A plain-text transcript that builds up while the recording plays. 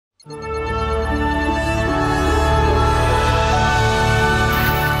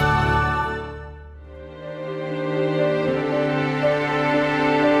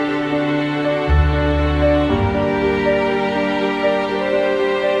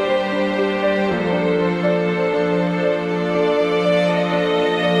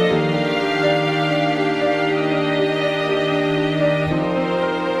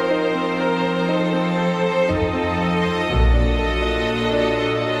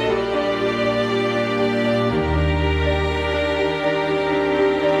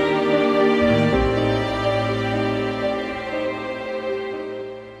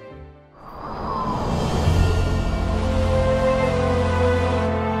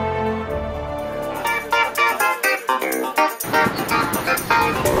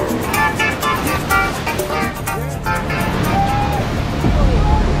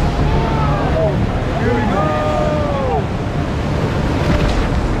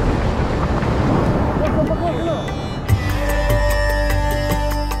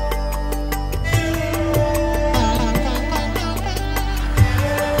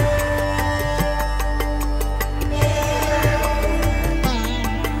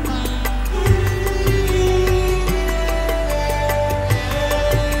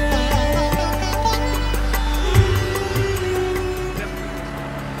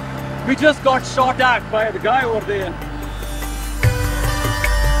just got shot at by the guy over there.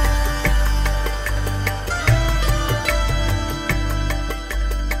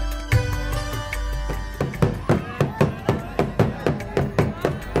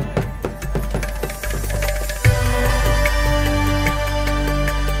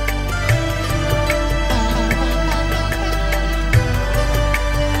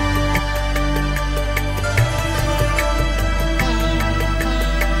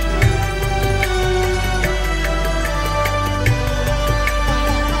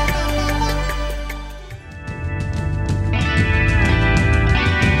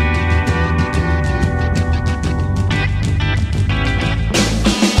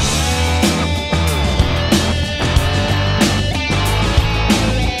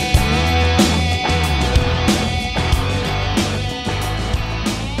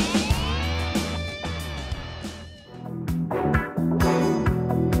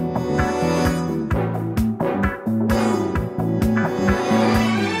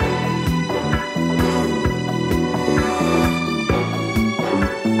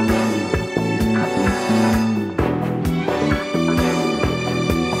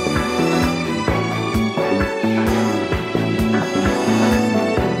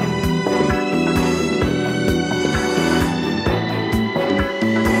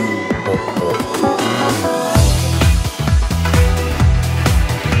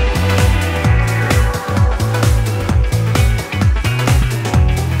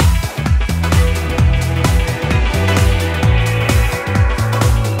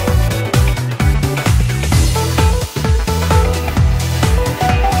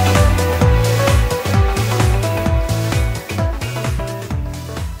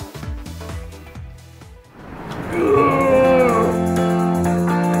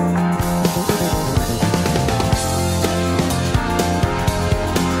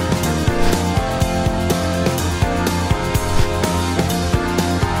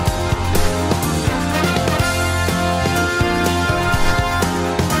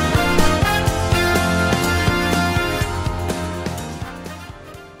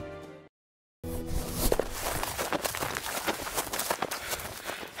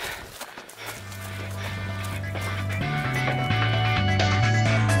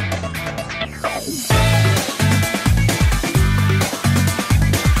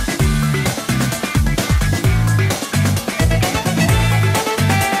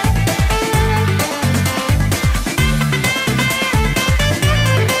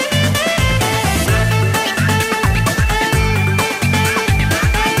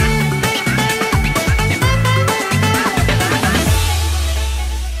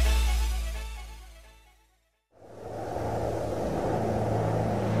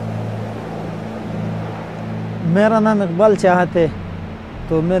 मेरा नाम इकबाल चाहते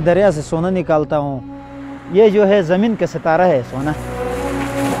तो मैं दरिया से सोना निकालता हूँ। ये जो है ज़मीन का सितारा है सोना।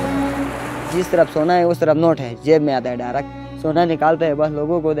 जिस तरफ सोना है उस तरफ नोट है, जेब में आता है डायरेक्ट। सोना निकालते हैं बस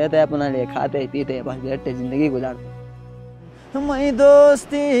लोगों को देते हैं, अपना लिए खाते हैं पीते हैं, बस बैठते जिंदगी गुजारते हैं। मैं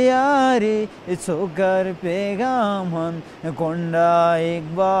दोस्ती यारी छोकर पेगाम हन कोंडा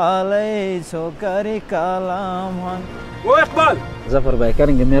इकबाल छोकर कलाम हन। वो इकबाल जफर भाई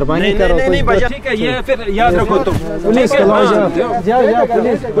करेंगे, मेहरबानी करो। नहीं भाई ठीक है, ये फिर याद रखो तुम। पुलिस जा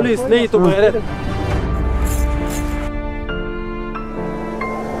पुलिस नहीं तुम।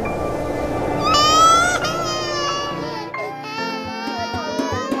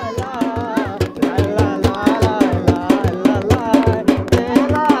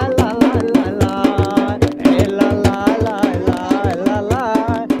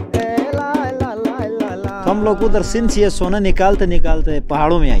 हम लोग उधर सिंध से सोना निकालते निकालते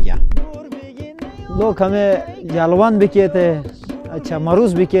पहाड़ों में आ गया। लोग हमें जालवान भी कहते हैं, अच्छा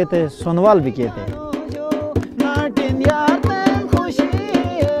मरूज भी कहते हैं, सोनवाल भी कहते हैं।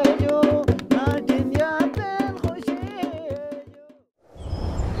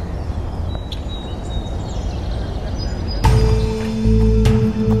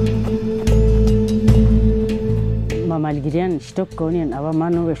 Malgirian stok konian awa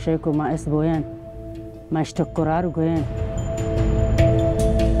manu wesheko ma es boyan ma stok koraru goyan.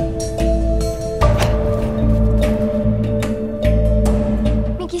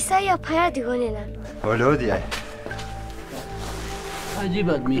 Miki saya hayati gonena. ولودي يعني عجيب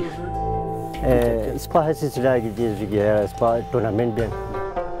آدمی. اسپا है सिलसिला की चीज भी है, स्पा टूर्नामेंट भी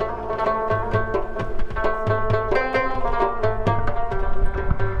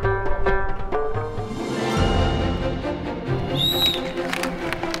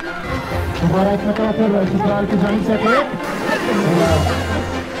हमारा एक मतलब फिर ससुराल की जान से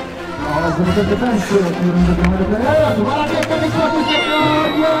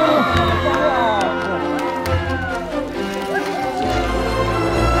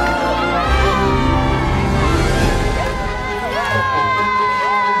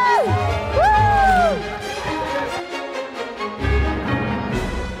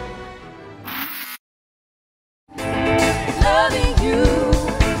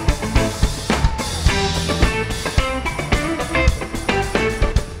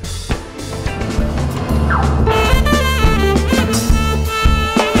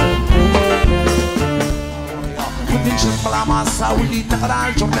واللي تقرا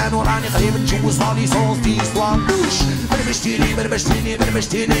الجورنال وراني قريب نجوز فالي صوص دي سواندوش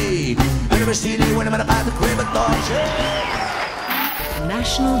انا بشتيني وانا مرقاتك وين بالدوش.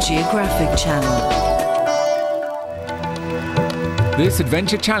 National Geographic Channel. This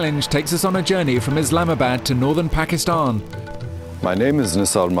adventure challenge takes us on a journey from Islamabad to northern Pakistan. My name is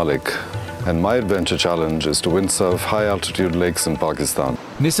Nisar Malik, and my adventure challenge is to windsurf high-altitude lakes in Pakistan.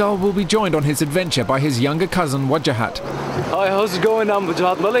 Nisar will be joined on his adventure by his younger cousin Wajahat. Hi, how's it going? I'm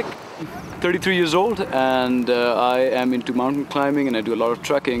Wajahat Malik, 33 years old, and I am into mountain climbing and I do a lot of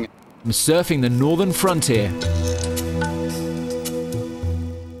trekking. Surfing the northern frontier.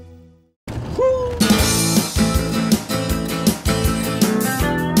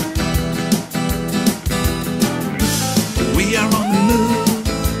 We are on the move,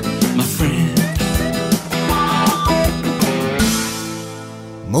 my friend.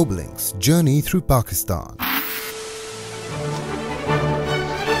 Moblink's journey through Pakistan.